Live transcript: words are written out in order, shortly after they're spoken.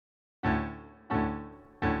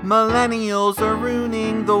Millennials are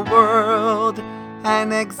ruining the world. An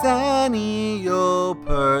Xennial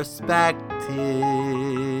perspective.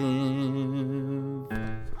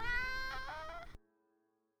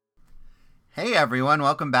 Hey everyone,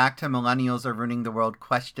 welcome back to Millennials are ruining the world ?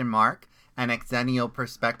 An Xennial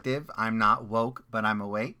perspective. I'm not woke, but I'm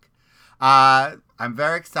awake. I'm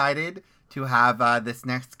very excited to have this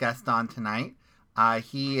next guest on tonight.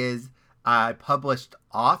 He is a published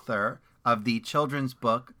author of the children's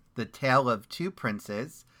book, The Tale of Two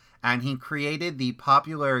Princes, and he created the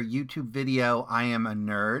popular YouTube video, I Am a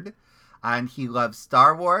Nerd, and he loves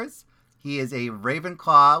Star Wars. He is a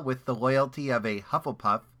Ravenclaw with the loyalty of a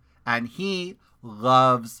Hufflepuff, and he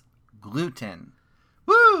loves gluten.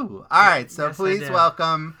 Woo! All right, so yes, please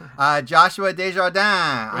welcome Joshua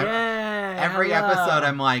Desjardins. Yay! Every hello. episode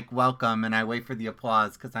I'm like, welcome, and I wait for the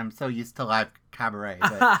applause because I'm so used to live cabaret.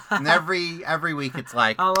 But and every week it's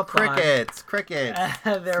like, crickets.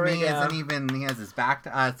 There we go. He has his back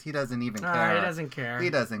to us. He doesn't even care. He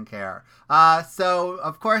doesn't care. So,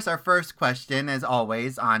 of course, our first question, as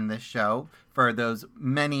always, on this show, for those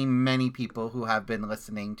many, many people who have been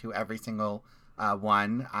listening to every single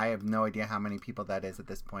one. I have no idea how many people that is at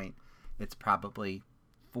this point. It's probably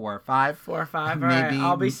 4 or 5. 4 or 5. Maybe, all right,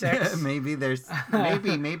 I'll be 6. maybe it's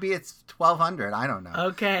 1,200. I don't know.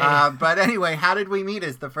 Okay. But anyway, how did we meet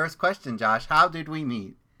is the first question, Josh. How did we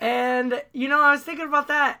meet? And, I was thinking about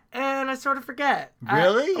that, and I sort of forget.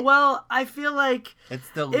 Really? I feel like... It's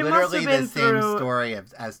literally the same story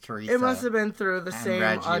as Teresa. It must have been through the same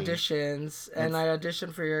Reggie. Auditions, and I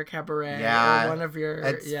auditioned for your cabaret, or one of your...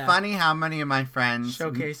 It's funny how many of my friends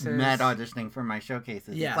showcases met auditioning for my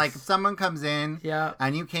showcases. Yes. It's like if someone comes in,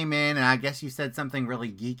 and you came in, and I guess you said something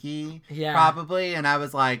really geeky, probably, and I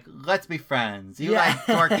was like, let's be friends. You like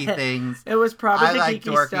dorky things. It was probably I the like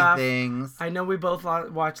geeky dorky stuff. things. I know we both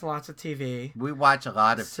watch lots of TV. We watch a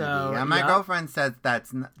lot of TV. And my yep. girlfriend says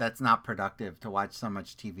that's not productive to watch so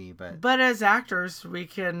much TV, but as actors, we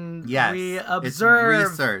can we observe,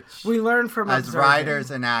 it's research. We learn from as observing.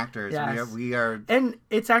 writers and actors. Yes. We are. And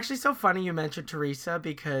it's actually so funny you mentioned Teresa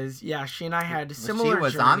because she and I had a similar. She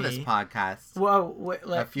was journey. on this podcast.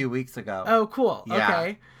 A few weeks ago. Oh, cool. Yeah.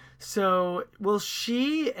 Okay. So,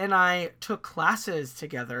 she and I took classes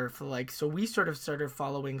together so we sort of started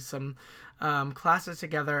following some classes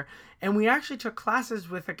together, and we actually took classes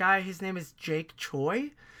with a guy, his name is Jake Choi,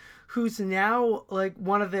 who's now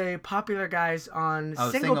one of the popular guys on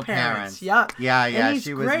Single Parents. Yeah. Yeah,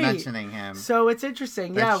 she was mentioning him. So it's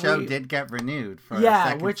interesting. The show did get renewed for a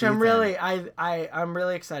second which season. I'm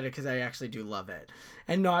really excited because I actually do love it.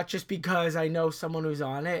 And not just because I know someone who's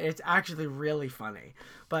on it. It's actually really funny.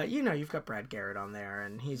 But, you've got Brad Garrett on there,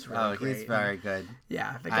 and he's really great. Oh, he's very good.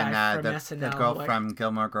 Yeah, the guy from SNL. The girl from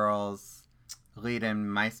Gilmore Girls, lead in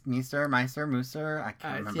Mooser. I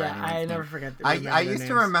can't remember any I never forget the names. I used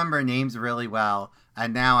to remember names really well,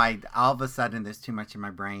 and now all of a sudden there's too much in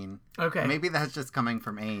my brain. Okay. Maybe that's just coming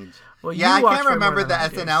from age. Well, I can't remember the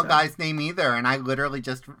SNL guy's name either, and I literally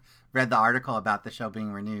just read the article about the show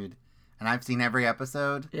being renewed. And I've seen every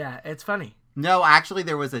episode. Yeah, it's funny. No, actually,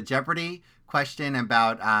 there was a Jeopardy question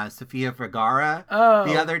about Sofia Vergara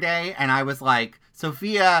the other day. And I was like,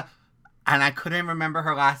 Sophia, and I couldn't remember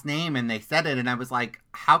her last name. And they said it. And I was like,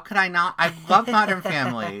 how could I not? I love Modern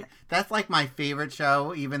Family. That's my favorite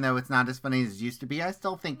show, even though it's not as funny as it used to be. I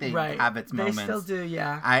still think they have its moments. They still do,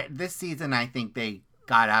 yeah. This season, I think they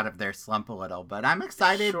got out of their slump a little, but I'm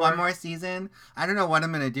excited. One more season. I don't know what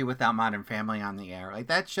I'm going to do without Modern Family on the air.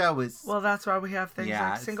 That show is... Well, that's why we have things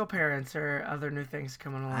like Single Parents or other new things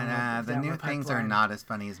coming along. The new things are not as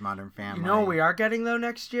funny as Modern Family. You know what we are getting, though,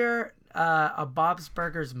 next year? A Bob's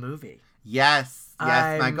Burgers movie. Yes.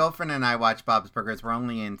 My girlfriend and I watch Bob's Burgers. We're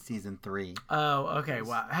only in season 3. Oh, okay.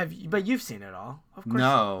 Wow. But you've seen it all, of course.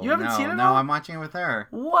 No, you haven't seen it all? No, I'm watching it with her.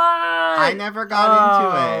 What? I never got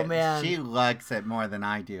into it. Oh, man. She likes it more than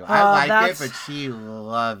I do. I like it, but she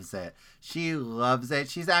loves it.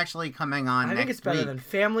 She's actually coming on next week. I think it's better than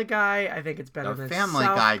Family Guy. I think it's better than Family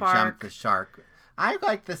South Guy Park. jumped the shark. I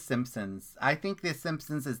like The Simpsons. I think The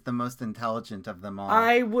Simpsons is the most intelligent of them all.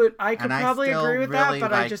 I could probably agree with really that,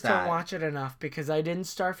 but I just don't that. watch it enough because I didn't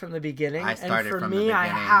start from the beginning. I started and for from me, the beginning. I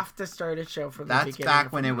have to start a show from the beginning. That's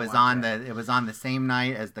back when it was on the same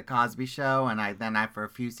night as The Cosby Show, and I for a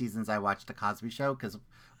few seasons I watched The Cosby Show because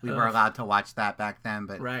we were allowed to watch that back then,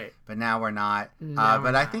 but Right. but now we're not. Now we're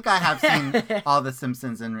but I not. think I have seen all the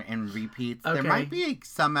Simpsons in repeats. Okay. There might be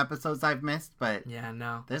some episodes I've missed, but Yeah,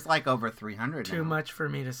 no. there's like over 300 Too now. much for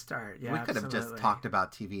me to start. Yeah, We could have just absolutely. talked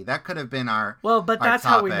about TV. That could have been our Well, but our that's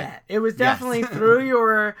how we topic. met. It was Yes. definitely through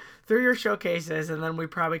your showcases, and then we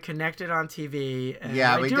probably connected on TV. And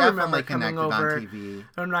Yeah, I we do definitely remember coming connected on over TV.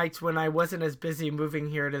 on nights when I wasn't as busy moving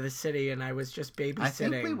here to the city, and I was just babysitting. I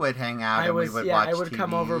think we would hang out I and was, we would yeah, watch I would TV.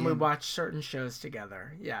 come over and we'd watch certain shows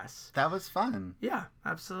together. Yes. That was fun. Yeah,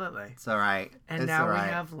 absolutely. It's all right. And It's now all right.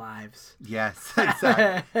 we have lives. Yes,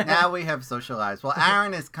 exactly. Now we have social lives. Well,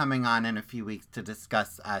 Aaron is coming on in a few weeks to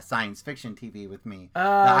discuss science fiction TV with me. Oh,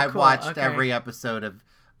 I've cool. watched Okay. every episode of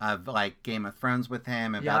like Game of Thrones with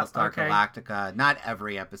him and Yep, Battlestar okay. Galactica. Not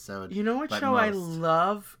every episode. You know what but show I most.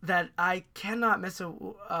 love that I cannot miss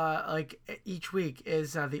like each week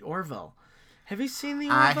is The Orville. Have you seen The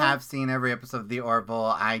Orville? I have seen every episode of The Orville.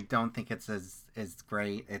 I don't think it's as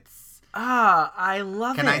great. I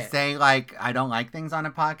love it. Can I say like I don't like things on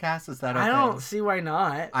a podcast? Is that okay? I don't see why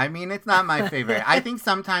not. I mean, it's not my favorite. I think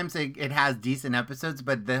sometimes it has decent episodes,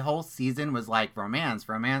 but the whole season was like romance.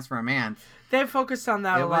 They focused on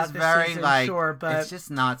that It a lot was this very season, like sure, but it's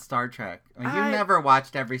just not Star Trek. I mean, you I- never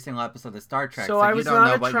watched every single episode of Star Trek, so so I you was don't know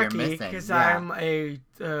not a what you're Trekkie missing. because Yeah. I'm a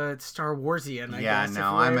Star Warsian. I Yeah, guess, no, if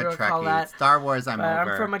I'm we a were to call Trekkie. that. Star Wars, I'm But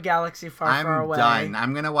over. I'm from a galaxy far, I'm far away. done.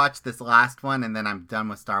 I'm gonna watch this last one, and then I'm done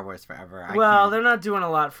with Star Wars forever. Well, they're not doing a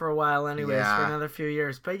lot for a while, anyways, Yeah. for another few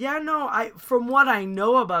years. But yeah, no, from what I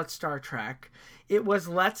know about Star Trek, it was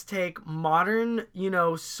let's take modern,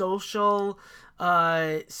 social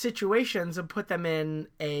situations and put them in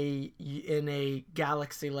a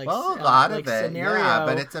galaxy like well, a lot like of it, scenario. yeah,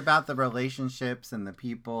 but it's about the relationships and the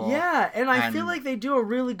people. Yeah, and I feel and- like they do a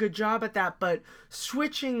really good job at that, but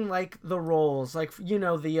switching like the roles, like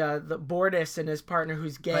the Bortus and his partner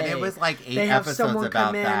who's gay. But it was like 8 they have episodes someone about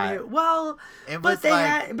come in. that. Well, It but was they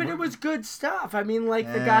like, but it was good stuff. I mean,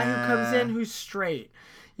 like the guy who comes in who's straight,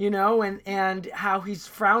 and how he's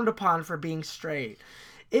frowned upon for being straight.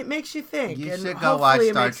 It makes you think. You and should go watch hopefully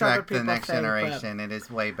it Star makes other Trek: The people Next think, but Generation. It is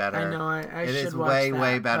way better. I know. I It should is watch way, that,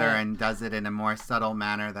 way better but- and does it in a more subtle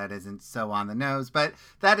manner that isn't so on the nose. But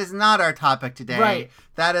that is not our topic today. Right.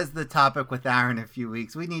 That is the topic with Aaron in a few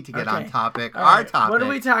weeks. We need to get on Okay. topic. All Our right. topic What are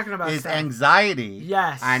we talking about, is Seth? anxiety.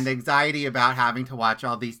 Yes. And anxiety about having to watch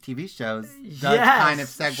all these TV shows. Does Yes. kind of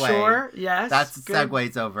segue. Sure. Yes. That's good.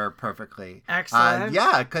 segues over perfectly. Excellent.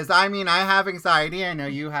 Yeah, because I mean, I have anxiety. I know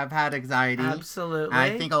you have had anxiety. Absolutely.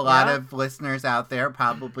 I think a lot Yeah. of listeners out there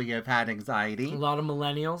probably have had anxiety. A lot of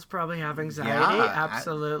millennials probably have anxiety. Yeah,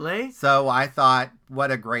 Absolutely. So I thought,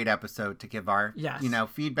 what a great episode to give our, Yes.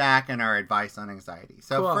 feedback and our advice on anxiety.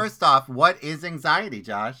 So Cool. first off, what is anxiety,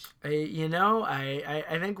 Josh?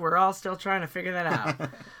 I think we're all still trying to figure that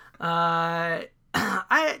out.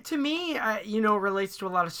 To me, it relates to a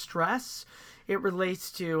lot of stress. It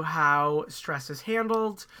relates to how stress is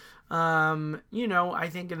handled. I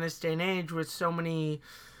think in this day and age with so many,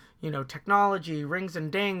 technology, rings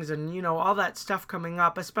and dings and, all that stuff coming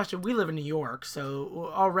up, especially we live in New York.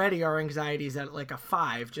 So already our anxiety is at like a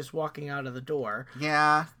 5 just walking out of the door.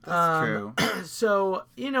 Yeah, that's true. So,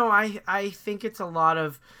 I think it's a lot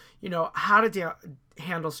of, how to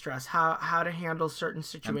handle stress, how to handle certain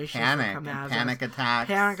situations. And that come panic, and at panic us. attacks.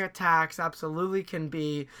 Panic attacks absolutely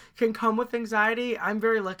can come with anxiety. I'm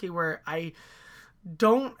very lucky where I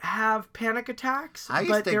don't have panic attacks. I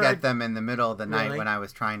used but to there get are... them in the middle of the night Really? when I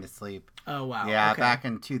was trying to sleep. Oh, wow. Yeah, Okay. back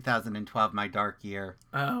in 2012, my dark year.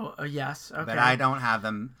 Oh, yes. Okay. But I don't have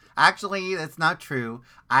them. Actually, that's not true.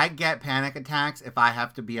 I get panic attacks if I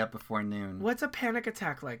have to be up before noon. What's a panic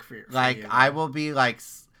attack like for you? Like, I will be like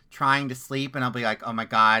trying to sleep and I'll be like, oh my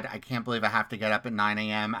God, I can't believe I have to get up at 9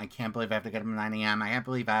 a.m. I can't believe I have to get up at 9 a.m. I can't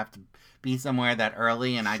believe I have to be somewhere that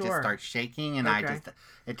early. And I just Sure. start shaking and Okay.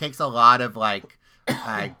 it takes a lot of like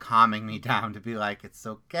calming me down to be like, it's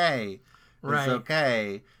okay. It's Right.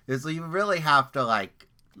 okay. So you really have to like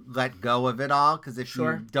let go of it all, because if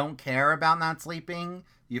Sure. you don't care about not sleeping,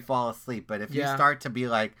 you fall asleep. But if you Yeah. start to be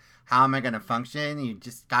like, how am I going to function? You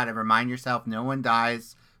just got to remind yourself no one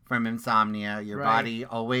dies from insomnia. Your Right. body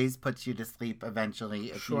always puts you to sleep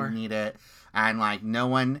eventually if Sure. you need it. And like no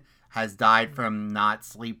one has died from not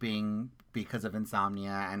sleeping because of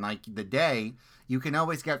insomnia. And like the day, you can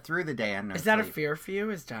always get through the day and no Is that a sleep. fear for you,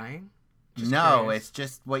 is dying? Just No, curious. it's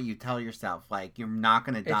just what you tell yourself. Like, you're not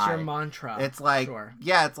going to die. It's your mantra. It's like, Sure.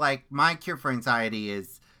 yeah, it's like my cure for anxiety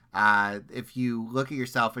is if you look at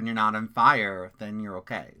yourself and you're not on fire, then you're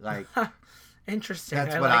okay. Like, Interesting.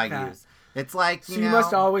 that's I what like I that. use. It's like, So you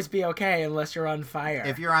must always be okay unless you're on fire.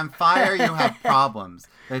 If you're on fire, you have problems.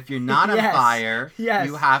 But if you're not on fire,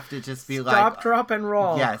 you have to just be Stop, drop, and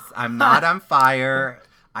roll. Yes, I'm not on fire.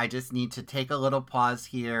 I just need to take a little pause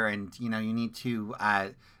here, and, you need to,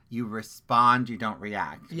 you respond, you don't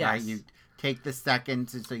react, right? You take the second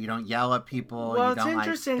so you don't yell at people. Well, you it's don't,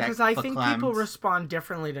 interesting because I think people respond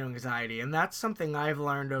differently to anxiety, and that's something I've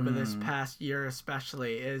learned over this past year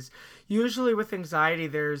especially, is usually with anxiety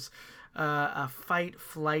there's a fight,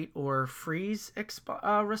 flight, or freeze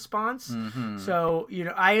response. Mm-hmm. So,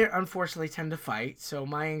 I unfortunately tend to fight, so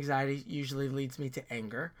my anxiety usually leads me to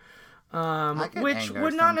anger, which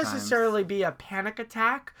would not necessarily be a panic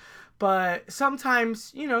attack, but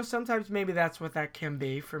sometimes, sometimes maybe that's what that can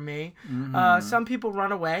be for me. Mm-hmm. Some people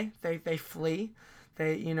run away. They flee.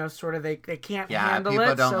 They, they can't handle it. Yeah,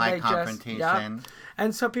 people don't so like they confrontation. Just,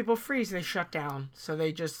 And some people freeze. They shut down. So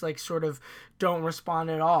they just, sort of don't respond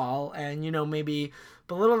at all and, maybe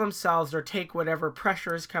belittle themselves or take whatever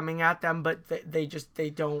pressure is coming at them, but they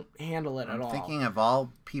don't handle it at all. I'm thinking of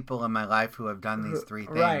all people in my life who have done these three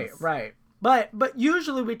things. Right. But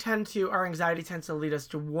usually our anxiety tends to lead us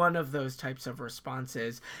to one of those types of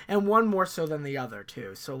responses, and one more so than the other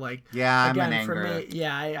too. So I'm again, in anger. for me,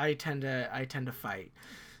 I tend to fight.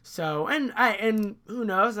 So, and who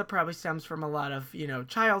knows, that probably stems from a lot of,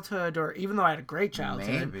 childhood, or even though I had a great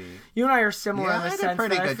childhood. Maybe. You and I are similar in the sense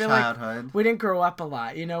that I feel like we didn't grow up a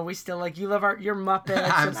lot. We still you love your Muppets.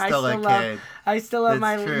 I'm still a kid. I still love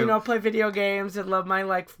my, true. Play video games and love my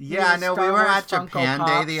we Star were Wars at Funko Japan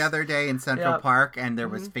Pops. Day the other day in Central Park, and there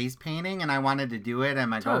was face painting, and I wanted to do it, and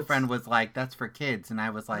my girlfriend was like, "That's for kids," and I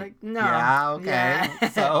was like no. Yeah, okay. Yeah.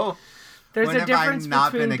 So there's when a difference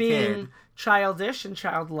between being kid? Childish and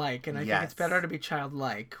childlike, and I think it's better to be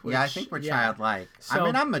childlike. I think we're childlike. So,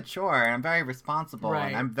 I'm mature, and I'm very responsible,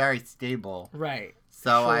 and I'm very stable. Right.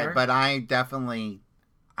 So I definitely,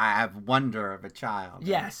 I have wonder of a child.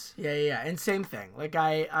 Yes. Yeah. And same thing.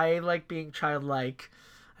 I like being childlike.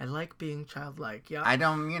 I like being childlike. Yeah. I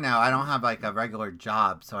don't have a regular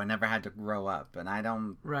job, so I never had to grow up, and I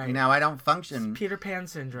don't, I don't function. It's Peter Pan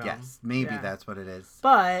syndrome. Yes, maybe that's what it is.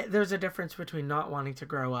 But there's a difference between not wanting to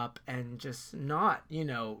grow up and just not,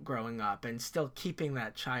 growing up and still keeping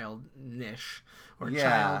that childish or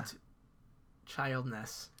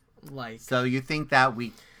childness. So you think that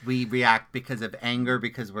we react because of anger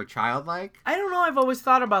because we're childlike? I don't know. I've always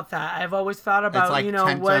thought about that. I've always thought about,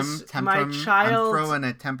 was my child... I'm throwing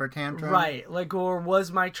a temper tantrum. Right. Or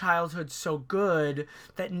was my childhood so good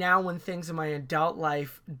that now when things in my adult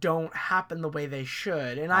life don't happen the way they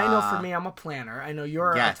should? And I know for me, I'm a planner. I know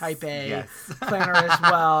you're a type A planner as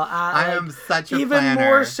well. I am such a even planner. Even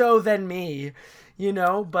more so than me.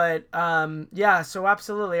 But so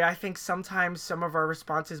absolutely. I think sometimes some of our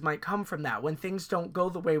responses might come from that. When things don't go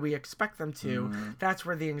the way we expect them to, that's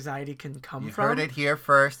where the anxiety can come from. You heard it here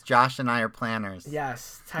first. Josh and I are planners.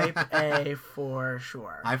 Yes, type A for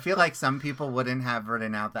sure. I feel like some people wouldn't have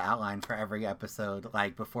written out the outline for every episode,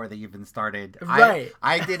 before they even started. Right.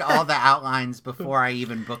 I did all the outlines before I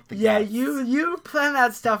even booked the guests. You plan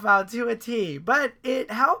that stuff out to a T, but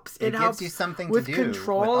it helps. It helps gives you something with to do.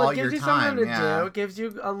 Control. With all it gives your you time. something to do. It gives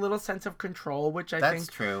you a little sense of control, which I think that's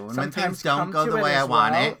true. And sometimes when things don't go the way I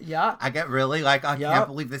want it, I get really I can't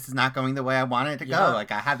believe this is not going the way I wanted it to go.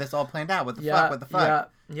 I had this all planned out. What the fuck? What the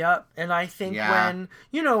fuck? Yep. And I think when,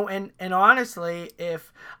 and honestly,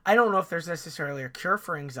 if, I don't know if there's necessarily a cure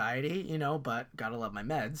for anxiety, but gotta love my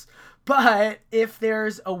meds. But if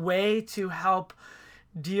there's a way to help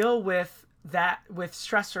deal with that, with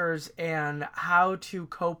stressors and how to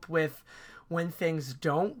cope with when things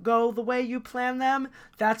don't go the way you plan them,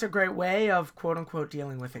 that's a great way of quote unquote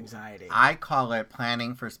dealing with anxiety. I call it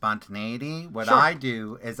planning for spontaneity. What I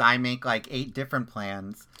do is I make 8 different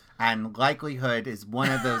plans, and likelihood is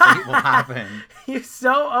one of those 8 will happen. You're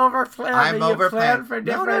so overplanned. I'm overplanned for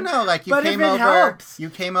different. No.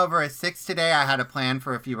 You came over at 6 today. I had a plan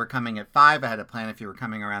for if you were coming at 5. I had a plan if you were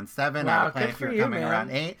coming around 7. I had a plan if you were coming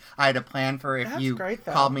around 8. I had a plan for if you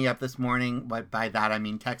called me up this morning. But by that I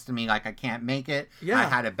mean texted me I can't make it. Yeah. I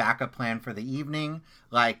had a backup plan for the evening.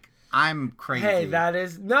 I'm crazy. Hey,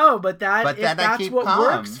 that's what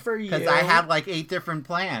works for you. Because I had 8 different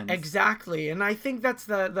plans. Exactly. And I think that's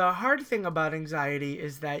the hard thing about anxiety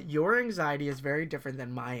is that your anxiety is very different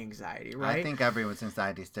than my anxiety, right? I think everyone's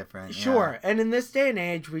anxiety is different. Sure. Yeah. And in this day and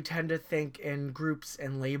age, we tend to think in groups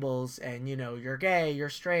and labels and, you're gay, you're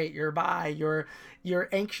straight, you're bi, you're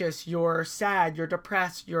anxious, you're sad, you're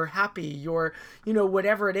depressed, you're happy, you're,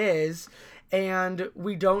 whatever it is. And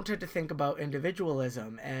we don't tend to think about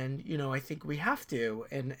individualism. And, I think we have to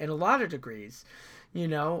in a lot of degrees.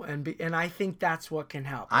 and I think that's what can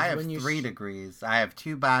help. I have 3 degrees. I have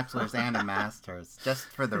 2 bachelor's and a master's, just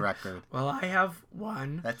for the record. Well, I have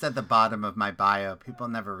 1. That's at the bottom of my bio. People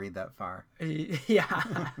never read that far.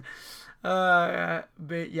 Yeah.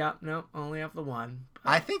 But yeah, no, only have the 1.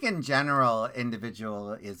 I think in general,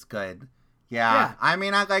 individual is good. Yeah. I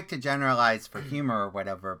mean, I like to generalize for humor or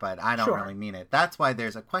whatever, but I don't really mean it. That's why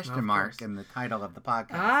there's a question mark in the title of the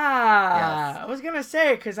podcast. Yes. I was going to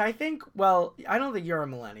say, because I think, I don't think you're a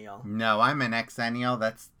millennial. No, I'm an Xennial.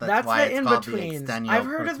 That's why it's called the Xennial. I've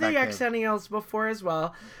heard of the Xennials before as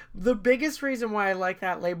well. The biggest reason why I like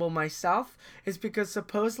that label myself is because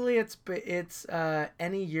supposedly it's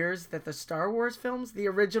any years that the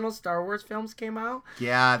original Star Wars films came out.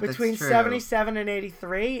 Yeah, between that's true. 77 and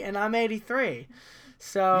 83, and I'm 83.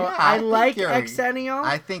 So yeah, I like Xennial.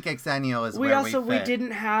 I think Xennial is where we fit. We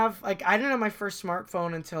didn't have, I didn't have my first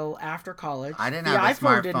smartphone until after college. I didn't have a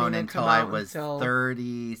smartphone until I was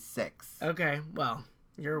 36. Okay, well,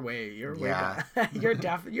 you're way back. You're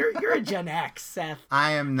a Gen X, Seth.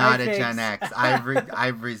 I am not a Gen X. I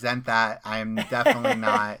resent that. I am definitely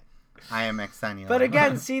not. I am Xennial. But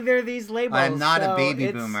again, see, there are these labels. I'm not a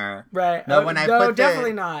baby boomer. Right. No,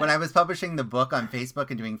 definitely not. When I was publishing the book on Facebook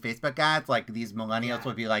and doing Facebook ads, like these millennials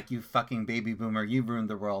would be like, "You fucking baby boomer, you ruined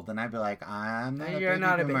the world," and I'd be like, "I'm not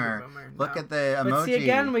a baby boomer. Look at the emoji." But see,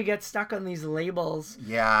 again, we get stuck on these labels.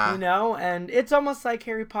 Yeah. And it's almost like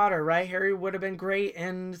Harry Potter, right? Harry would have been great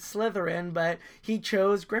in Slytherin, but he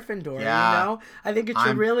chose Gryffindor. Yeah. I think it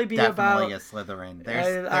should really be about. Definitely a Slytherin.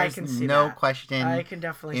 There's no question. I can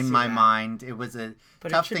definitely see my mind. It was a tough thing to admit.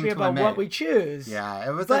 But it should be about what we choose. Yeah,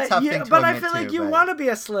 it was a tough thing to admit. But I feel like you want to be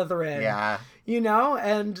a Slytherin. Yeah.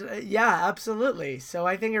 And yeah, absolutely. So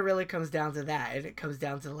I think it really comes down to that. And it comes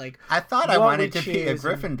down to like I thought I wanted to be a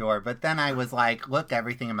Gryffindor, but then I was like, look,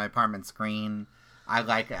 everything in my apartment's green. I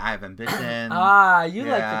have ambition. You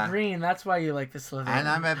like the green. That's why you like the Slytherin.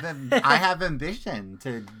 And I have ambition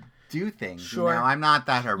to do things. Sure. I'm not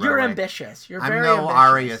that heroic. You're ambitious. You're very ambitious. I'm no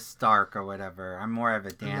Arya Stark or whatever. I'm more of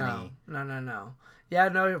a Dany. No. Yeah,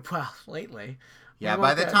 no. Well, lately. Yeah,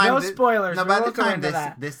 by the time... No spoilers. No, by the time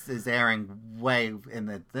this is airing way in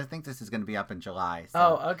the... I think this is going to be up in July.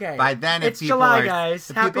 So okay. By then, it's July, guys.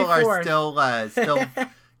 If people are still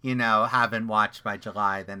haven't watched by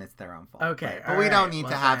July, then it's their own fault. Okay. But we don't need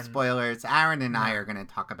to have spoilers. Aaron and I are going to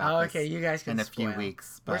talk about this you guys can in a few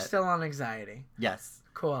weeks. But... We're still on anxiety. Yes.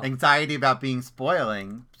 Cool. Anxiety about being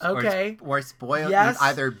spoiling. Okay. Or spoiling. Yes.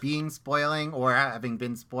 Either being spoiling or having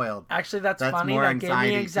been spoiled. Actually, that's funny. That gave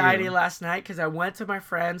me anxiety last night because I went to my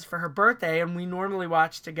friend's for her birthday and we normally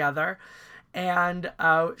watch together. And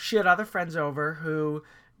she had other friends over who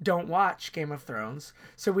don't watch Game of Thrones.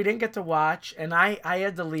 So we didn't get to watch. And I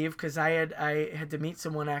had to leave because I had to meet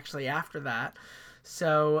someone actually after that.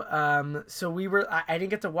 So I didn't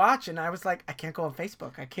get to watch, and I was like, I can't go on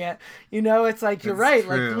Facebook. I can't, it's like, you're right.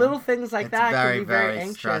 True. Like little things like that can be very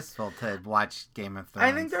anxious. Stressful to watch Game of Thrones.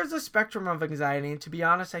 I think there's a spectrum of anxiety, and to be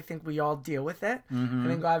honest, I think we all deal with it. Mm-hmm. I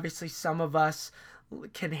think obviously some of us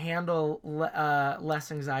can handle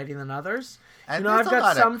less anxiety than others. And I've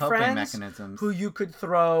got some friends mechanisms. who you could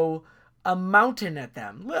throw a mountain at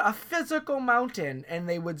them, a physical mountain, and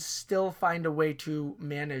they would still find a way to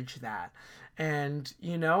manage that. And,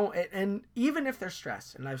 and even if they're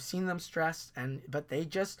stressed, and I've seen them stressed, but they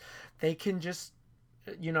can just,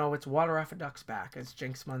 it's water off a duck's back, as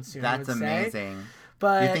Jinx Monsoon would say. That's amazing.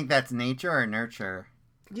 But you think that's nature or nurture?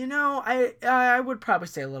 I would probably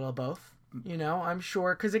say a little of both. I'm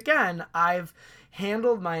sure. Because again, I've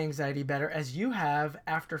handled my anxiety better, as you have,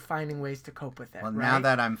 after finding ways to cope with it. Well, right? now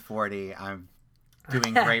that I'm 40, I'm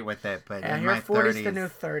doing great with it, but in my 40's 30s, the new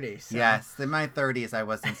 30. So. Yes, in my 30s, I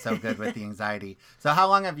wasn't so good with the anxiety. So how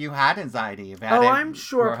long have you had anxiety? You've had I'm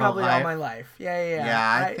sure probably all my life. Yeah.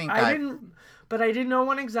 Yeah, I didn't know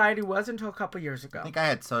what anxiety was until a couple years ago. I think I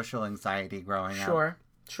had social anxiety growing up.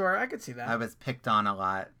 Sure, I could see that. I was picked on a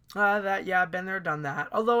lot. I've been there, done that.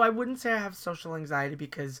 Although I wouldn't say I have social anxiety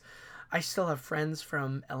because I still have friends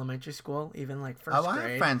from elementary school, even like first grade. I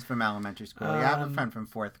have friends from elementary school. I have a friend from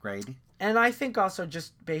 4th grade. And I think also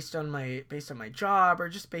just based on my job or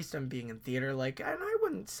just based on being in theater, and I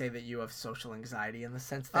wouldn't say that you have social anxiety in the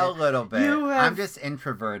sense that a little bit. I'm just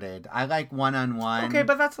introverted. I like one-on-one. Okay,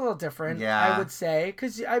 but that's a little different. Yeah, I would say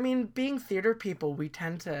because being theater people, we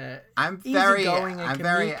tend to. I'm very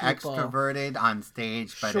extroverted on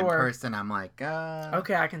stage, but in person, I'm like.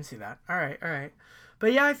 Okay, I can see that. All right.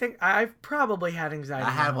 But yeah, I think I've probably had anxiety.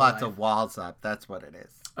 I had lots of walls up. That's what it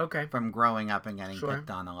is. Okay. From growing up and getting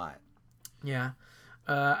picked on a lot. Yeah.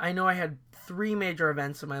 I know I had 3 major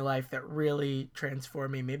events in my life that really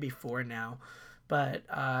transformed me, maybe 4 now. But,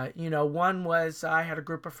 one was I had a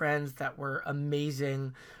group of friends that were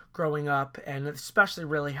amazing growing up, and especially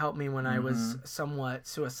really helped me when I was somewhat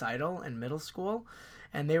suicidal in middle school.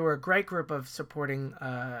 And they were a great group of supporting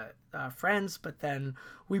friends, but then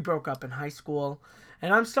we broke up in high school.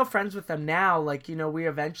 And I'm still friends with them now. Like, we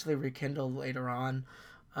eventually rekindled later on.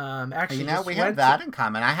 Actually, we have that in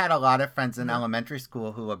common. I had a lot of friends in elementary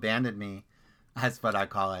school who abandoned me. That's what I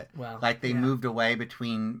call it. Well, like they moved away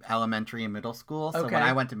between elementary and middle school. So when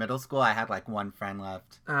I went to middle school, I had like one friend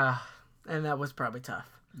left. And that was probably tough.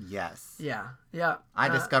 Yes. Yeah. I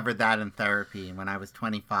discovered that in therapy. When I was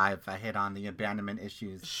 25, I hit on the abandonment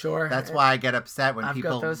issues. Sure. That's why I get upset when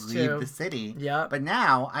people leave the city. Yeah. But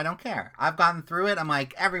now, I don't care. I've gone through it. I'm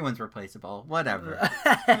like, everyone's replaceable. Whatever.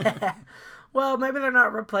 Well, maybe they're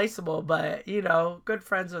not replaceable, but, good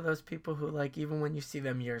friends are those people who, like, even when you see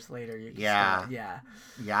them years later, you can still, Yeah,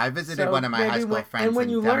 I visited one of my high school friends and when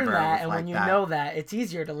you Denver, learn that, and like when you that. know that, it's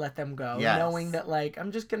easier to let them go, knowing that, like,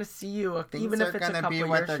 I'm just going to see you, even if it's a couple of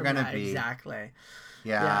years from now. Exactly.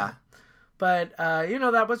 Yeah. But,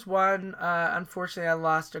 that was one. Unfortunately, I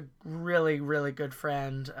lost a really, really good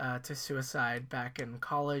friend to suicide back in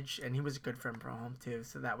college, and he was a good friend from home, too,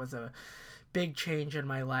 so that was a big change in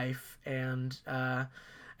my life. And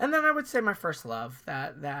then I would say my first love,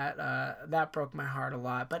 that broke my heart a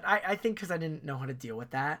lot, but I think because I didn't know how to deal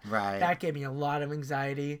with that. Right. That gave me a lot of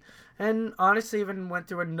anxiety, and honestly even went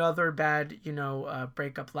through another bad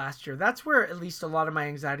breakup last year. That's where at least a lot of my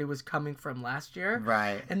anxiety was coming from last year.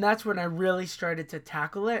 Right. And that's when I really started to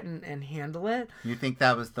tackle it and handle it. You think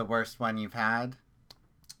that was the worst one you've had?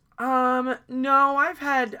 No, I've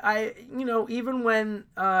had, even when,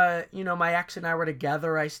 my ex and I were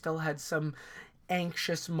together, I still had some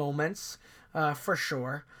anxious moments, for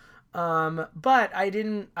sure. But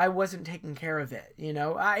I wasn't taking care of it,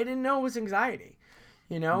 I didn't know it was anxiety,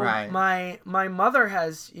 Right. My mother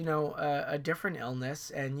has, a different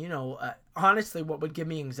illness, and, honestly, what would give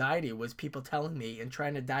me anxiety was people telling me and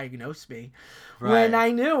trying to diagnose me when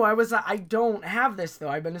I knew I don't have this, though.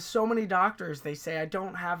 I've been to so many doctors. They say I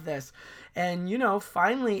don't have this. And,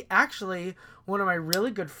 finally, actually, one of my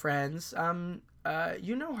really good friends,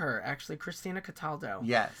 you know her, actually, Christina Cataldo.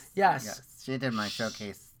 Yes. She did my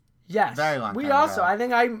showcase. Yes. Very long time We also,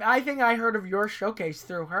 ago. I think I heard of your showcase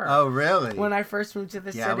through her. Oh, really? When I first moved to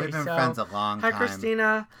the city. Yeah, we've been friends a long time. Hi,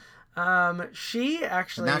 Christina. She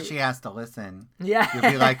actually... But now she has to listen. Yeah.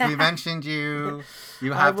 You'll be like, we mentioned you.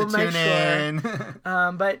 You have to tune in.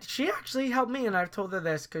 But she actually helped me, and I've told her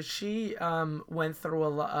this, because she went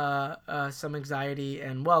through some anxiety,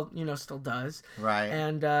 and, still does. Right.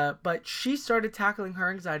 And but she started tackling her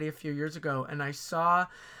anxiety a few years ago, and I saw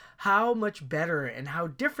how much better and how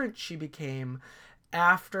different she became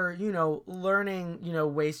after, learning,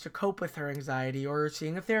 ways to cope with her anxiety, or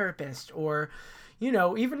seeing a therapist, or,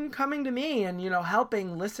 even coming to me and,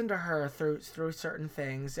 helping listen to her through certain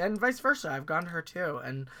things, and vice versa. I've gone to her too.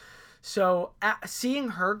 And so seeing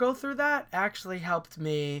her go through that actually helped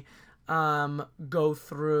me go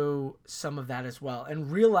through some of that as well,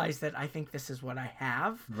 and realize that I think this is what I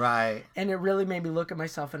have. Right. And it really made me look at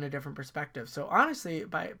myself in a different perspective. So honestly,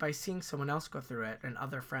 by seeing someone else go through it and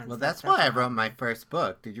other friends. Well, that's why I wrote my first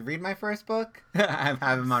book. Did you read my first book? I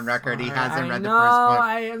have him on record. Sorry, he hasn't read the first book.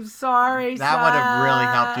 I am sorry, That would have really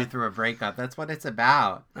helped you through a breakup. That's what it's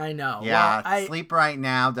about. I know. Yeah, well, Sleep Right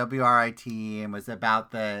Now, WRIT, and was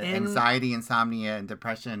about the anxiety, insomnia, and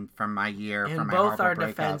depression from my year, from my both our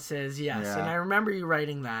breakup. Defenses, yes. Yeah. And I remember you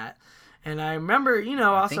writing that. And I remember,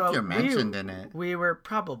 also... I think you're mentioned in it. We were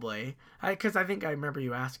probably... Because I think I remember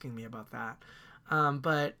you asking me about that.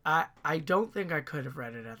 But I don't think I could have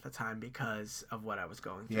read it at the time because of what I was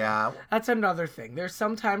going through. Yeah. That's another thing. There's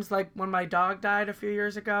sometimes, like when my dog died a few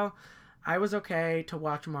years ago, I was okay to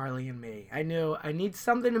watch Marley and Me. I knew I need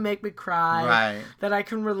something to make me cry that I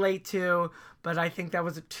can relate to, but I think that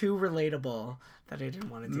was too relatable that I didn't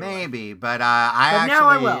want to do Maybe, it. But now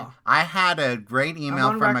I will. I had a great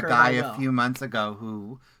email from a guy a few months ago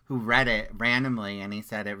who read it randomly, and he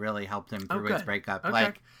said it really helped him through his breakup.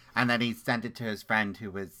 Okay. And then he sent it to his friend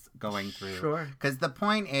who was going through. Sure. Because the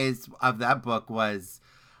point of that book was,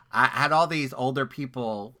 I had all these older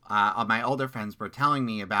people, my older friends were telling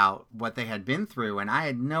me about what they had been through, and I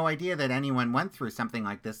had no idea that anyone went through something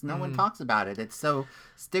like this. No one talks about it. It's so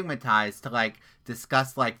stigmatized to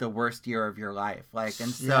discuss the worst year of your life.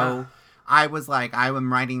 So I was like, I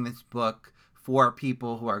am writing this book for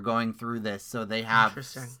people who are going through this, so they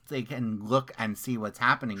can look and see what's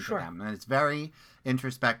happening to them. And it's very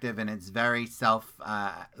introspective, and it's very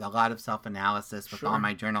a lot of self-analysis with all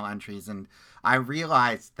my journal entries. And I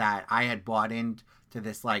realized that I had bought into to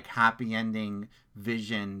this like happy ending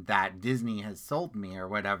vision that Disney has sold me or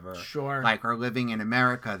whatever. Sure. Like, or living in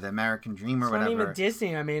America, the American dream or it's whatever. Not even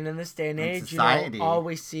Disney. I mean, in this day and age, society. all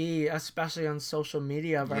we see, especially on social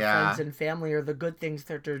media of our friends and family, are the good things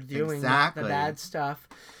that they're doing, not the bad stuff.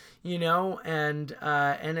 And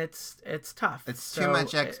it's tough. It's too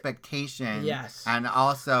much expectation. Yes. And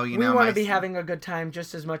also, we want to be having a good time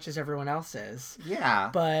just as much as everyone else is.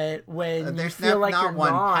 Yeah. But when there's you feel like not you're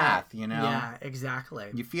one not, path, Yeah,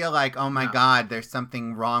 exactly. You feel like, oh my God, there's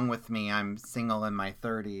something wrong with me. I'm single in my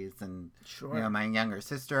 30s, and my younger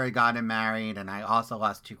sister had gotten married, and I also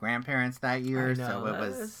lost 2 grandparents that year. I know, so it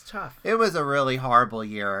was tough. It was a really horrible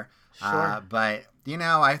year. Sure. But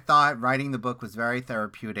I thought writing the book was very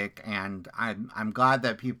therapeutic, and I'm glad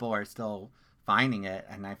that people are still finding it.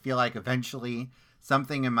 And I feel like eventually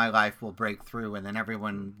something in my life will break through, and then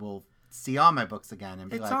everyone will see all my books again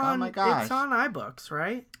and be oh my gosh. It's on iBooks,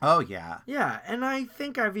 right? Oh, yeah. Yeah, and I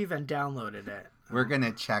think I've even downloaded it. We're going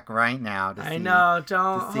to check right now to see. I know,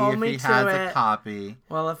 don't hold me to it. To see if he has a copy.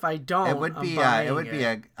 Well, if I don't, it would be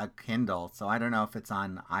a Kindle, so I don't know if it's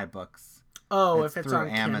on iBooks. Oh, if it's through on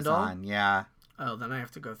Amazon, Kindle? Yeah. Oh, then I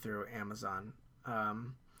have to go through Amazon.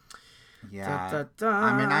 Yeah.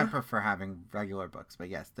 I mean, I prefer having regular books, but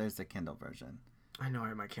yes, there's a Kindle version. I know I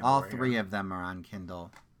have my Kindle. All 3 of them are on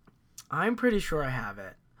Kindle. I'm pretty sure I have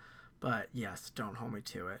it, but yes, don't hold me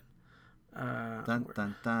to it. Dun,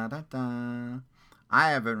 dun, dun, dun, dun. I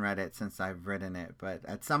haven't read it since I've written it, but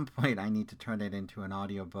at some point I need to turn it into an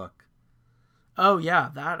audiobook. Oh, yeah,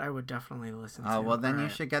 that I would definitely listen to. Oh, well, then you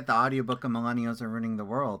should get the audiobook of Millennials Are Ruining the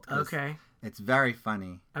World. Okay. It's very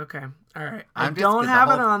funny. Okay. All right. I don't have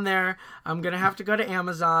it on there. I'm going to have to go to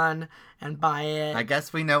Amazon and buy it. I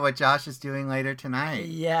guess we know what Josh is doing later tonight.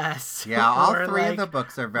 Yes. Yeah, all 3 of the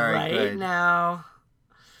books are very good. Right now.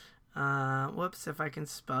 Whoops, if I can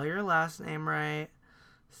spell your last name right.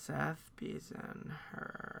 Seth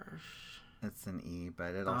Bisen-Hersh. It's an E,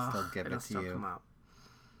 but it'll still give it to you. Come up.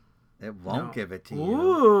 It won't give it to you.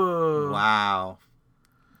 Ooh. Wow.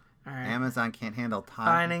 All right. Amazon can't handle time.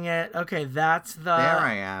 Finding it. Okay, that's the... There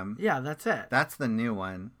I am. Yeah, that's it. That's the new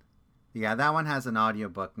one. Yeah, that one has an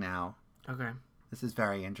audiobook now. Okay. This is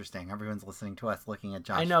very interesting. Everyone's listening to us looking at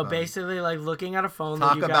Josh's I know, phone. Basically like looking at a phone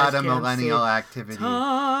Talk that you guys about a millennial see. activity.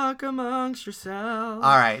 Talk amongst yourselves.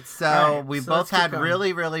 All right, so we both had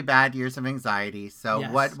really, really bad years of anxiety. So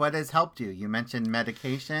yes. what has helped you? You mentioned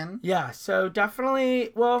medication. Yeah, so definitely,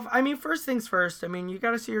 well, I mean, first things first, I mean, you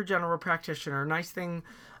got to see your general practitioner. Nice thing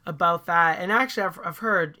about that, and actually I've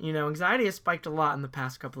heard, anxiety has spiked a lot in the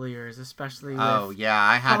past couple of years, especially with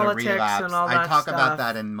I had a relapse. And all that I talk stuff. About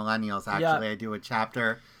that in Millennials, actually. Yep. I do a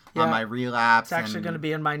chapter on my relapse. It's actually going to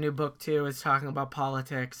be in my new book too. It's talking about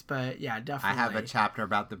politics, but yeah, definitely. I have a chapter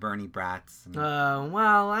about the Bernie brats.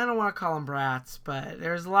 Well, I don't want to call them brats, but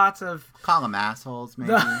there's lots of... Call them assholes,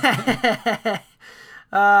 maybe.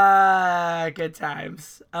 Good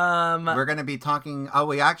times. We're going to be talking...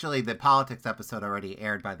 the politics episode already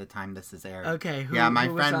aired by the time this is aired. Okay. My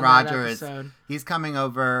friend Roger he's coming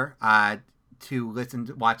over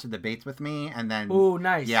to watch the debates with me, and then... Ooh,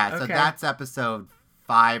 nice. Yeah, so that's episode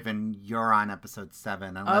 5, and you're on episode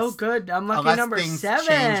 7. Good. I'm lucky number 7. Unless things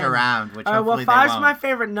change around, which hopefully 5's my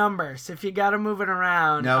favorite number, so if you got to move it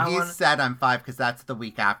around. No, he said I'm 5 because that's the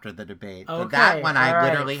week after the debate. Okay. So that one I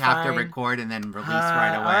literally have to record and then release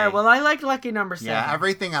right away. All right, well, I like lucky number 7. Yeah,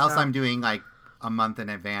 everything else I'm doing like a month in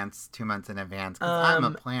advance, 2 months in advance, because I'm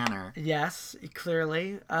a planner. Yes,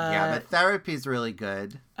 clearly. But therapy's really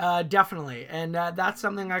good. Definitely, and that's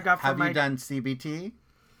something I got from Have you done CBT?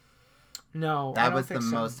 No, that was the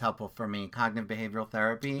most helpful for me. Cognitive behavioral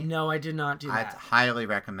therapy. No, I did not do that. I highly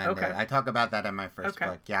recommend it. I talk about that in my first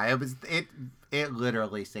book. Yeah, it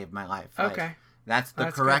literally saved my life. Okay. That's the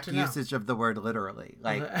correct usage of the word literally.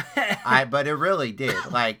 But it really did.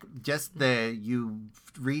 You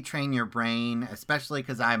retrain your brain, especially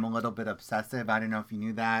because I'm a little bit obsessive. I don't know if you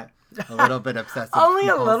knew that. A little bit obsessive. Only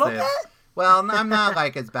a little bit? Well, I'm not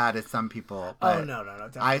as bad as some people. But no,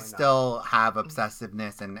 definitely I still have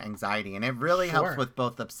obsessiveness and anxiety, and it really helps with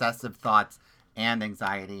both obsessive thoughts and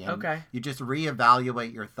anxiety. And you just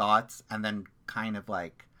reevaluate your thoughts, and then kind of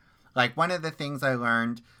like one of the things I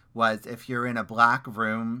learned was if you're in a black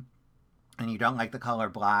room and you don't like the color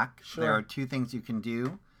black, there are 2 things you can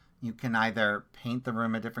do. You can either paint the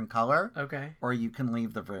room a different color, or you can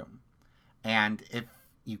leave the room. And if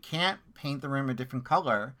you can't paint the room a different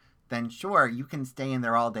color, then sure, you can stay in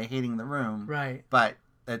there all day hating the room. Right. But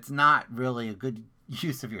it's not really a good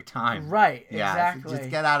use of your time. Right, yeah, exactly. So just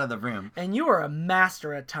get out of the room. And you are a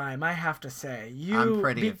master at time, I have to say. I'm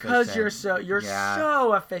pretty because efficient. You're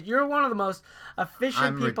so efficient. You're one of the most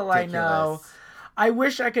efficient people I know. I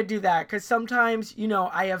wish I could do that because sometimes,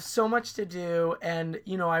 I have so much to do and,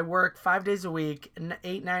 I work 5 days a week,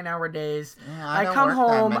 8-9 hour days. Yeah, I don't come work that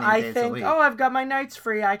home, many I days a think, week. oh, I've got my nights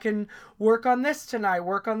free. I can work on this tonight,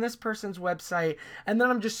 work on this person's website. And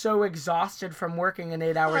then I'm just so exhausted from working an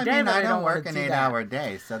 8-hour day that I don't work want to an do 8-hour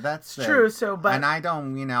day, so that's true. So, but and I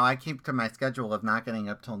don't, I keep to my schedule of not getting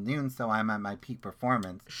up till noon, so I'm at my peak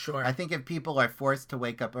performance. Sure. I think if people are forced to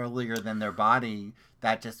wake up earlier than their body,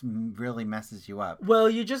 that just really messes you up. Well,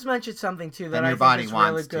 you just mentioned something too that And I your think body is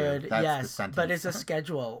really wants to. good. That's the Yes, sentence. but it's a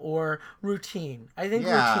schedule or routine. I think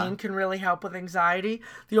Yeah. routine can really help with anxiety.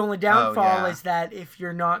 The only downfall yeah. is that if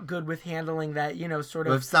you're not good with handling that, sort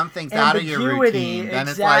of If something's out of your ambiguity, routine, then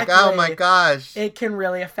exactly, it's like, oh my gosh. it can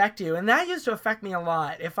really affect you. And that used to affect me a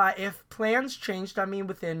lot. If plans changed on me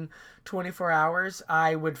within 24 hours,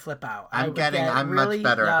 I would flip out. I'm really, much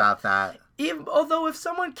better about that. Although if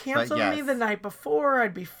someone canceled me the night before,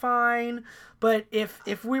 I'd be fine. But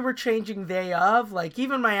if we were changing day of, like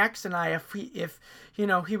even my ex and I, if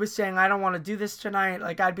he was saying I don't want to do this tonight,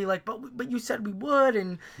 like I'd be like, but you said we would,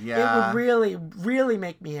 and it would really really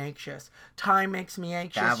make me anxious. Time makes me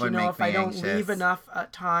anxious. That would make if me I don't anxious. leave enough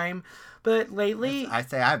time. But lately, I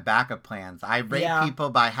say I have backup plans. I rate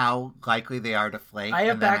people by how likely they are to flake. I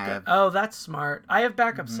have backup. Oh, that's smart. I have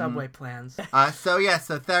backup subway plans. So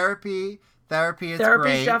therapy is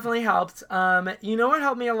great. Definitely helped. You know what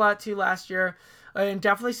helped me a lot too last year, and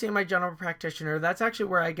definitely seeing my general practitioner. That's actually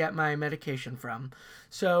where I get my medication from.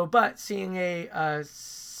 So, but seeing a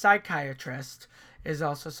psychiatrist is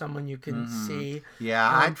also someone you can see. Yeah,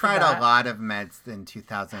 I tried a lot of meds in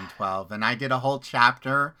 2012, and I did a whole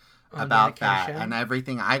chapter about that and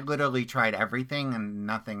everything. I literally tried everything, and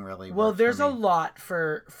nothing really worked. Well, there's for me. a lot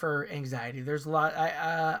for anxiety. There's a lot.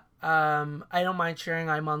 I don't mind sharing.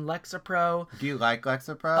 I'm on Lexapro. Do you like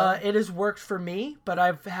Lexapro? It has worked for me, but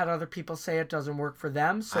I've had other people say it doesn't work for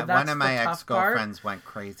them. So that's one of my the tough ex-girlfriends went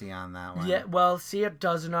crazy on that one. Yeah, well, see, it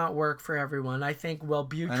does not work for everyone. I think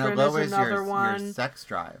Wellbutrin and it lowers is another one. Your sex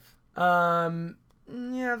drive.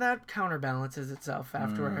 Yeah, that counterbalances itself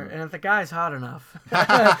afterward, and if the guy's hot enough.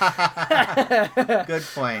 Good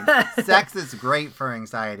point. Sex is great for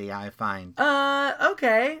anxiety, I find.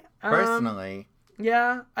 Okay. Personally.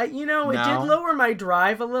 Yeah, it did lower my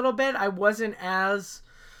drive a little bit. I wasn't as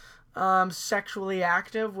sexually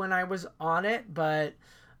active when I was on it, but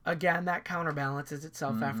again, that counterbalances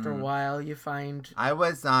itself after a while. You find I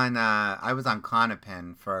was on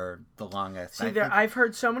Klonopin for the longest. See, I've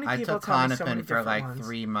heard so many people tell me so many different for like ones.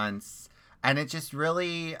 3 months, and it just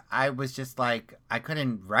really, I was just like, I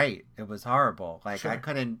couldn't write. It was horrible. Like I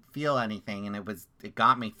couldn't feel anything, and it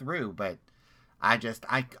got me through. But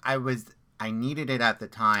I needed it at the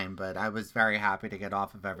time, but I was very happy to get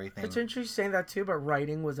off of everything. It's interesting saying that too, but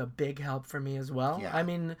writing was a big help for me as well. Yeah. I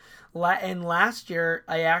mean, and last year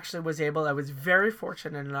I actually I was very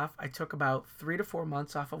fortunate enough. I took about 3 to 4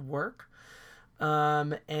 months off of work.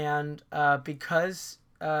 Because...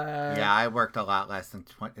 I worked a lot less in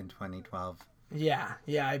 2012. Yeah,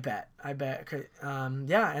 I bet.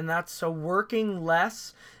 And that's so working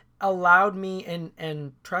less allowed me,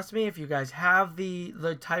 and trust me, if you guys have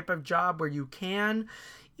the type of job where you can,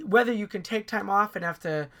 whether you can take time off and have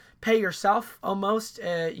to pay yourself almost,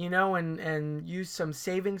 and use some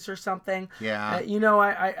savings or something. Yeah.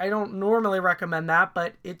 I don't normally recommend that,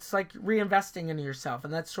 but it's like reinvesting into yourself,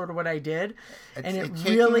 and that's sort of what I did. And it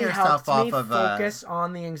really helped me focus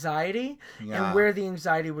on the anxiety and where the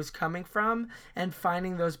anxiety was coming from and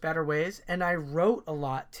finding those better ways. And I wrote a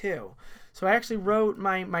lot too. So I actually wrote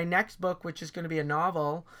my next book, which is going to be a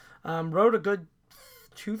novel, wrote a good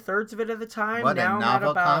 2/3 of it at the time. What now a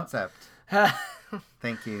novel concept.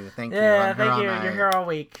 Thank you. Yeah, thank you. You're here all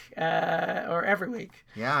week, or every week.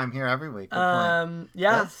 Yeah, I'm here every week. Good point.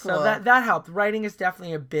 Yeah, that's cool. So that helped. Writing is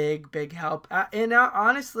definitely a big help. And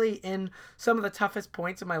honestly, in some of the toughest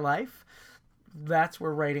points of my life, that's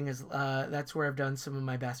where writing is. That's where I've done some of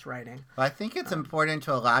my best writing. Well, I think it's important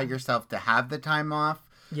to allow yourself to have the time off.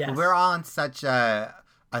 Yes. We're all on such a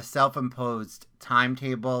self-imposed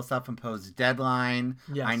timetable, self-imposed deadline.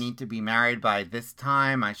 Yes. I need to be married by this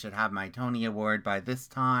time. I should have my Tony Award by this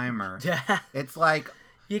time. Or it's like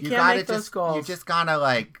you can't make those goals. You just gotta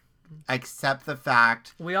like accept the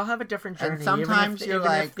fact. We all have a different journey. And sometimes even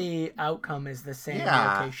if the outcome is the same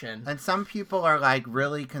location. And some people are like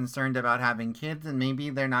really concerned about having kids, and maybe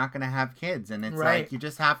they're not gonna have kids. And it's like you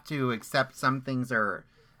just have to accept some things are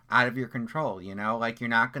out of your control, like you're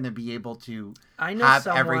not going to be able to have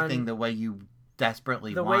everything the way you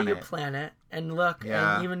desperately want it. The way you plan it. And look,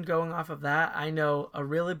 and even going off of that, I know a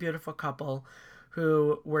really beautiful couple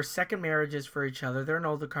who were second marriages for each other. They're an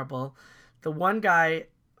older couple. The one guy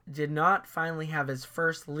did not finally have his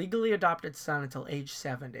first legally adopted son until age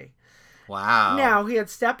 70. Wow. Now, he had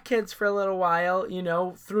stepkids for a little while,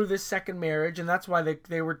 through this second marriage, and that's why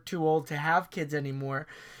they were too old to have kids anymore,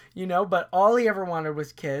 but all he ever wanted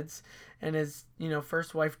was kids, and his,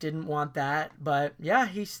 first wife didn't want that, but yeah,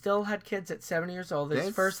 he still had kids at 70 years old.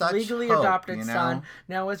 His first legally adopted son,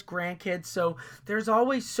 now has grandkids, so there's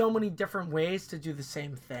always so many different ways to do the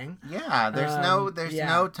same thing. Yeah, there's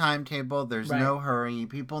no timetable, there's no hurry.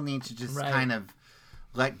 People need to just kind of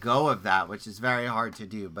let go of that, which is very hard to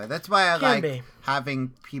do. But that's why I like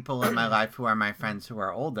having people in my life who are my friends who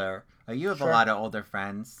are older. You have a lot of older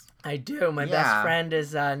friends. I do. My best friend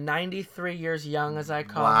is 93 years young, as I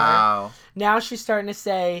call her. Now she's starting to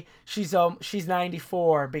say she's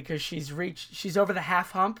 94 because she's over the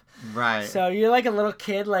half hump. Right. So you're like a little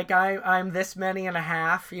kid, like I'm this many and a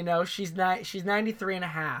half. She's 93 and a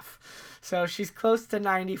half. So she's close to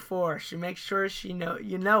 94. She makes sure you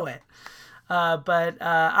know it. But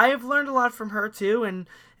I have learned a lot from her too, and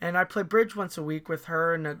I play bridge once a week with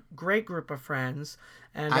her and a great group of friends.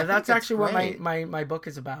 And that's actually what my book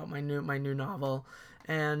is about, my new novel.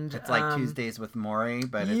 And it's like Tuesdays with Maury,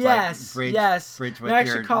 but it's like bridge with we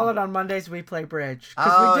actually call it On Mondays We Play Bridge.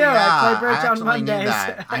 Because we do. Yeah. I play bridge on Mondays. Knew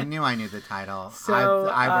that. I knew the title. So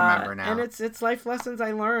I remember now. And it's life lessons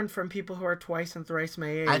I learned from people who are twice and thrice my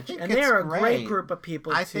age. I think and they're a great group of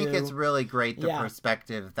people. I think it's really great the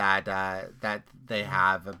perspective that they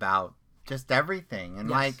have about just everything.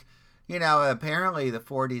 And apparently the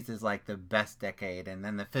 40s is like the best decade, and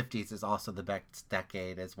then the 50s is also the best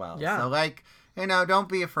decade as well. Yeah. So don't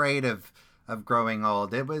be afraid of growing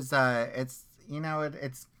old. It was it's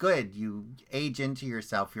good. You age into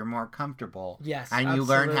yourself. You're more comfortable. Yes, and you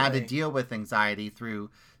absolutely. learn how to deal with anxiety through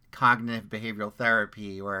cognitive behavioral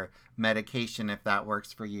therapy or medication if that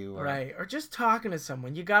works for you. Or just talking to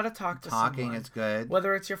someone. You got to talk to someone. Talking is good.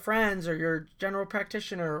 Whether it's your friends or your general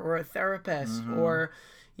practitioner or a therapist or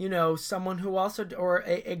someone who also, or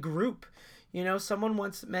a group. Someone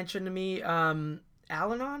once mentioned to me,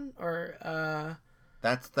 Al-Anon or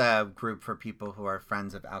that's the group for people who are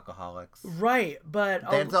friends of alcoholics. Right, but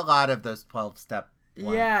there's a lot of those 12-step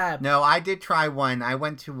ones. Yeah. No, I did try one. I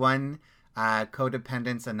went to one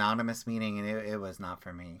Codependence Anonymous meeting, and it was not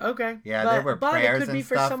for me. Okay. Yeah, there were prayers and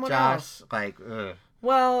stuff, Josh. Else. Like, ugh.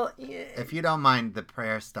 Well, if you don't mind the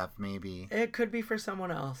prayer stuff, maybe. It could be for someone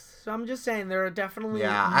else. So I'm just saying there are definitely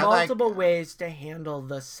multiple ways to handle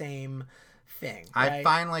the same thing. Right? I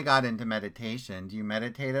finally got into meditation. Do you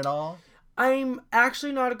meditate at all? I'm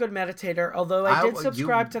actually not a good meditator, although I did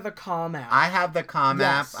subscribe to the Calm app. I have the Calm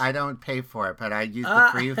app. I don't pay for it, but I use the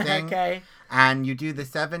free thing. Okay. And you do the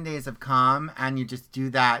 7 days of Calm, and you just do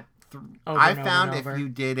that. I found if you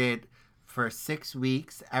did it for 6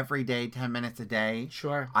 weeks, every day, 10 minutes a day,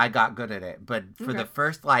 sure, I got good at it. But for the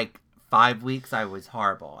first 5 weeks, I was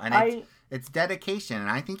horrible. And it's dedication, and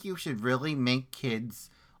I think you should really make kids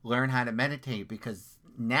learn how to meditate, because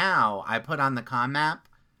now I put on the Calm app,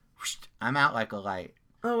 I'm out like a light.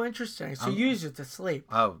 Oh, interesting. So you use it to sleep.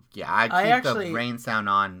 Oh, yeah. I keep the rain sound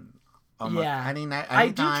on almost any night. I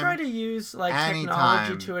do try to use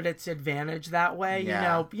technology to its advantage that way.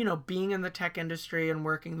 Yeah. Being in the tech industry and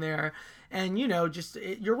working there, and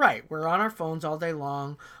you're right. We're on our phones all day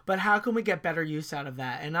long, but how can we get better use out of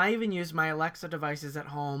that? And I even use my Alexa devices at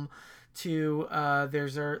home to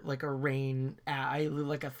there's a rain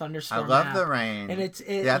like a thunderstorm. I love the rain, and that's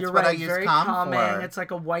you're right, what I use very Calm calming. for. It's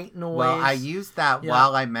like a white noise. Well, I used that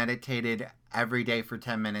while I meditated every day for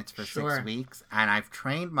 10 minutes for 6 weeks, and I've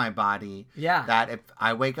trained my body that if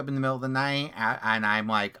I wake up in the middle of the night and I'm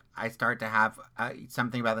like, I start to have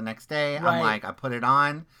something about the next day, I'm like, I put it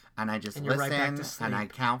on and I just listen and I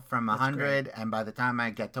count from 100, and by the time I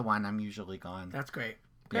get to 1, I'm usually gone. That's great.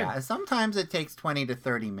 Good. Yeah, sometimes it takes 20 to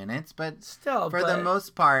 30 minutes, but still, for the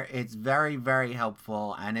most part, it's very, very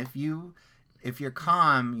helpful. And if you're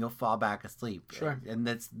calm, you'll fall back asleep. Sure. And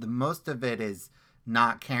that's the most of it is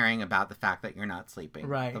not caring about the fact that you're not sleeping.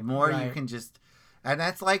 Right. The more you can just, and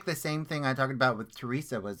that's like the same thing I talked about with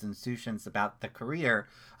Teresa was insouciance about the career.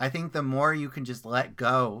 I think the more you can just let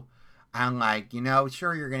go and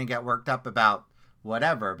sure, you're going to get worked up about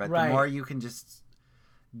whatever, but the more you can just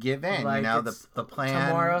give in, the plan,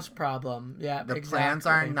 tomorrow's problem. Yeah, the plans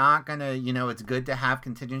are not gonna, it's good to have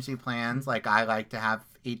contingency plans. Like I like to have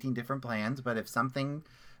 18 different plans, but if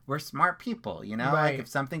we're smart people, like if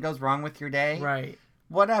something goes wrong with your day,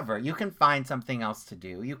 whatever, you can find something else to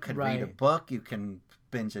do. You could read a book, you can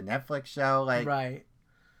binge a Netflix show,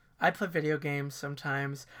 I play video games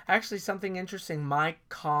sometimes. Actually, something interesting, my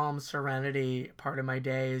calm serenity part of my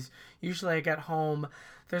day is usually I get home.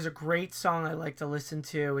 There's a great song I like to listen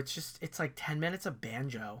to. It's like 10 minutes of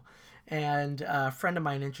banjo. And a friend of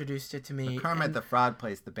mine introduced it to me. Kermit the Frog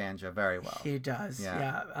plays the banjo very well. He does,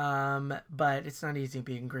 yeah. But it's not easy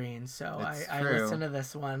being green, so I listen to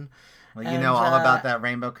this one. Well, you know all about that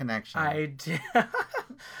Rainbow Connection. I do.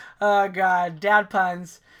 Oh, God. Dad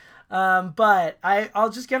puns. But I'll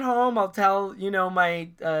just get home. I'll tell, my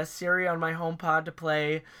Siri on my HomePod to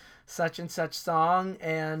play such and such song,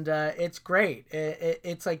 and it's great.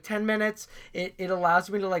 It's like 10 minutes. It allows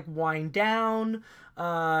me to like wind down.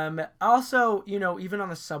 Also, even on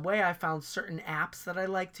the subway, I found certain apps that I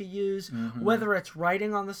like to use, whether it's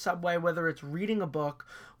writing on the subway, whether it's reading a book,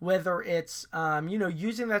 whether it's,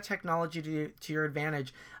 using that technology to your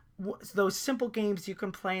advantage. Those simple games you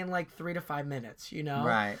can play in like 3 to 5 minutes,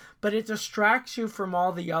 Right. But it distracts you from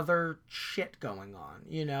all the other shit going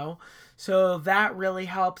on, So that really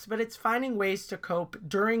helps. But it's finding ways to cope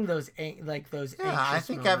during those anxious I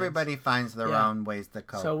think moments. everybody finds their own ways to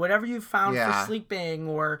cope. So whatever you found for sleeping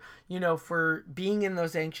or, for being in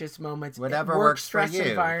those anxious moments, whatever work works stress for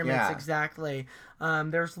you. environments, exactly.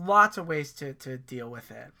 There's lots of ways to deal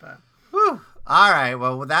with it, but. Whew. All right.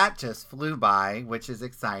 Well, that just flew by, which is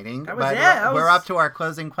exciting. That was it. We're up to our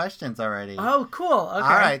closing questions already. Oh, cool. Okay. All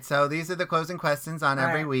right. So these are the closing questions on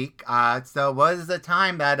every week. So what is the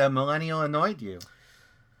time that a millennial annoyed you?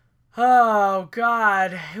 Oh,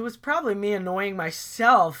 God. It was probably me annoying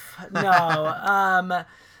myself. No.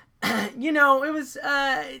 It was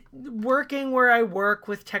working where I work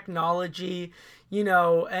with technology,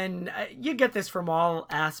 and you get this from all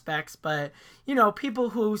aspects, but,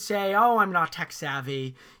 people who say, oh, I'm not tech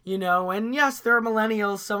savvy, and yes, there are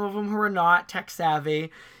millennials, some of them who are not tech savvy,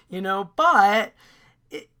 but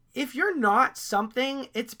if you're not something,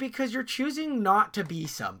 it's because you're choosing not to be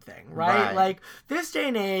something, right? Like this day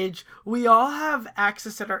and age, we all have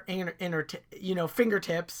access at our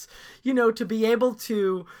fingertips, to be able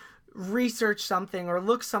to research something or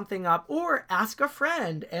look something up or ask a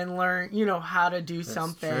friend and learn, how to do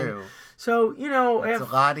something. True. So, it's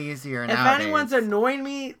a lot easier nowadays. If anyone's annoyed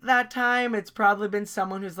me that time, it's probably been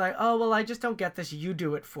someone who's like, oh, well, I just don't get this. You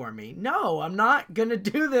do it for me. No, I'm not going to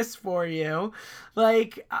do this for you.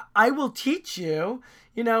 Like, I will teach you.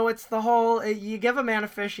 It's the whole, you give a man a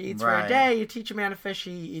fish, he eats for a day. You teach a man a fish,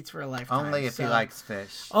 he eats for a lifetime. Only if he likes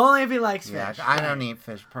fish. Only if he likes fish. I don't eat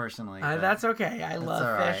fish personally. That's okay. I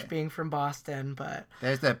love fish being from Boston, but...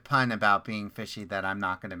 There's a pun about being fishy that I'm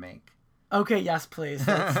not going to make. Okay, yes, please.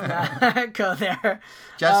 Let's not go there.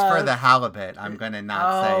 Just for the halibut, I'm going to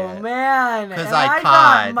not say it. Oh, man. Because I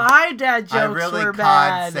cod. My dad jokes I really were cod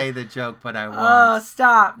bad. Say the joke, but I won't. Oh,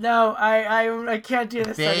 stop. No, I can't do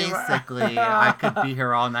this anymore. Basically, I could be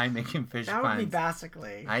here all night making fish puns. That would be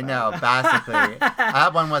basically. I know, basically.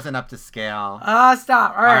 That one wasn't up to scale.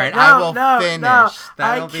 Stop. All right. I will finish. No,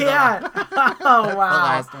 That'll I can't. Oh, wow. The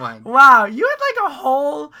last one. Wow, you had like a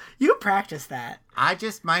whole... You practiced that.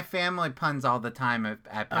 My family puns all the time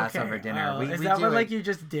at Passover dinner. Is that what like you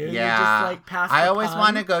just do? Yeah. You just like pass the pun? I always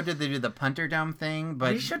want to go to do the punter dome thing,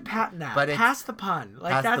 but you should that. But pass the pun.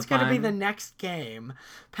 Like that's gonna be the next game.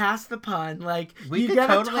 Pass the pun. Like we could get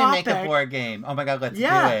totally a make a board game. Oh my god, let's do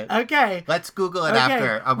it. Okay. Let's Google it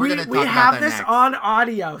after. We're gonna talk we about have that this next. on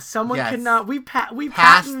audio. Someone cannot. We pass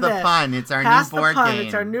the pun. It's our new board game.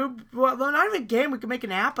 It's our new. Well, not even a game. We can make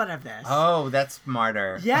an app out of this. Oh, that's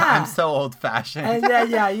smarter. Yeah. I'm so old fashioned. And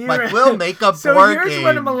we'll make a board game. So here's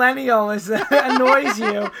when a millennial annoys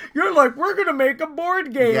you. You're like, we're gonna make a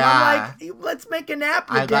board game. Yeah. I'm like, let's make an app.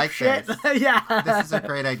 You I like this. Yeah. This is a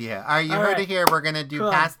great idea. All right, you heard it here. We're gonna do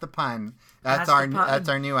Pass the Pun. That's our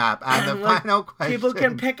new app. And the final question. People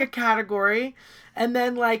can pick a category. And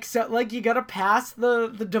then, you gotta pass the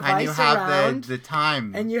device and you have around. the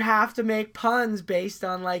time. And you have to make puns based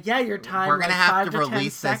on, your time. We're gonna have to 5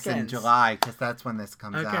 release this in July, because that's when this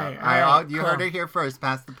comes out. All right, you heard it here first.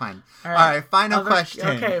 Pass the pun. All right, final question.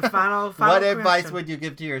 Okay, final what question. advice would you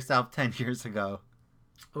give to yourself 10 years ago?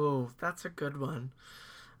 Oh, that's a good one.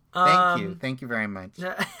 Thank you. Thank you very much.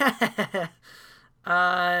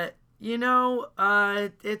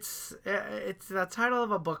 It's the title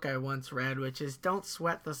of a book I once read, which is "Don't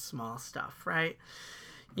Sweat the Small Stuff," right?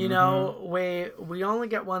 You know, we only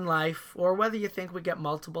get one life, or whether you think we get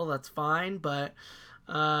multiple, that's fine, but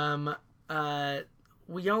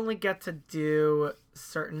we only get to do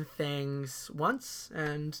certain things once,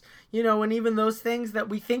 and and even those things that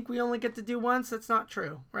we think we only get to do once, that's not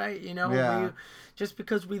true, right? Just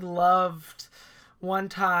because we loved one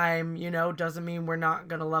time, doesn't mean we're not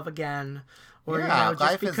gonna love again. Or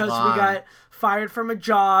just because we got fired from a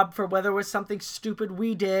job for whether it was something stupid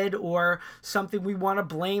we did or something we want to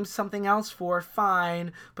blame something else for,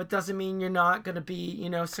 fine, but doesn't mean you're not going to be, you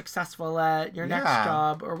know, successful at your next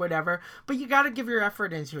job or whatever. But you got to give your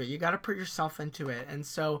effort into it. You got to put yourself into it. And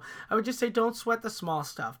so I would just say don't sweat the small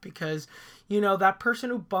stuff, because, you know, that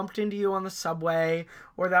person who bumped into you on the subway,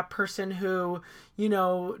 or that person who, you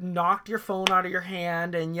know, knocked your phone out of your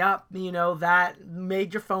hand and, yep, you know, that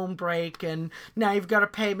made your phone break and now you've got to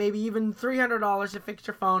pay maybe even $300 to fix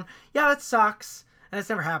your phone. Yeah, that sucks. And it's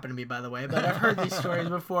never happened to me, by the way, but I've heard these stories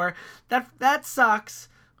before. That sucks,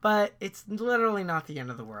 but it's literally not the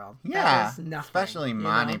end of the world. Yeah, nothing, especially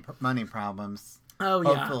money problems. Oh,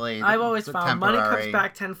 yeah. Hopefully, I've always found money temporary. comes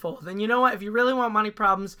back tenfold. And you know what? If you really want money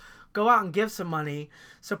problems, go out and give some money.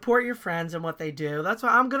 Support your friends and what they do. That's why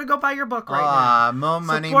I'm going to go buy your book right now. More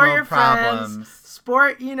money, support more your problems. Friends,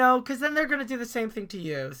 support, you know, because then they're going to do the same thing to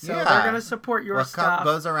you. So they're going to support your stuff.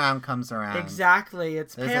 What goes around comes around. Exactly.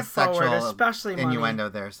 It's pay it forward, especially money. Innuendo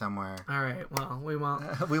there somewhere. All right. Well, we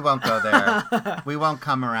won't. We won't go there. We won't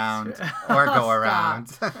come around or go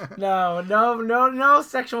around. No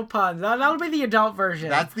sexual puns. That'll be the adult version.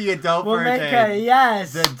 That's the adult version.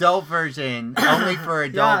 Yes. The adult version, only for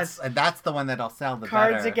adults. Yes. And that's the one that'll sell the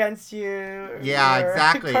better. Cards against you. Yeah,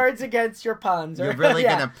 exactly. Cards against your puns. You're really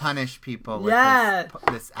going to punish people with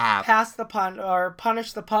this app. Pass the pun or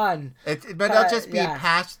punish the pun. But it'll just be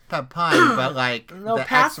pass the pun, but like no, the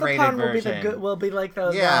pass X-rated the pun version. will be like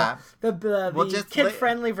the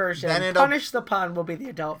kid-friendly version. Then punish the pun will be the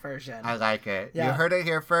adult version. I like it. Yeah. You heard it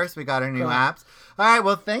here first. We got our new apps. All right.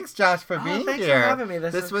 Well, thanks, Josh, for being thanks here. Thanks for having me.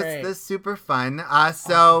 This was great. This super fun.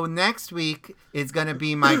 So next week is going to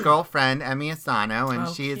be my girlfriend, Emmy Asano, and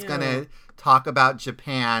she is going to talk about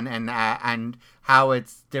Japan and how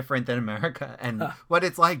it's different than America and what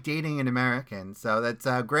it's like dating an American. So that's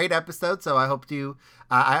a great episode. So I hope to,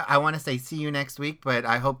 I want to say see you next week, but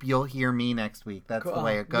I hope you'll hear me next week. That's the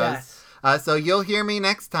way it goes. Yes. So you'll hear me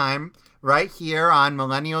next time right here on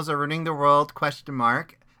Millennials Are Ruining the World, ?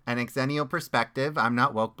 An Xennial perspective. I'm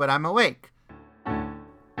not woke, but I'm awake.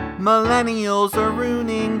 Millennials are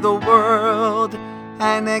ruining the world.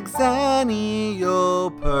 An Xennial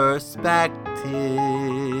perspective.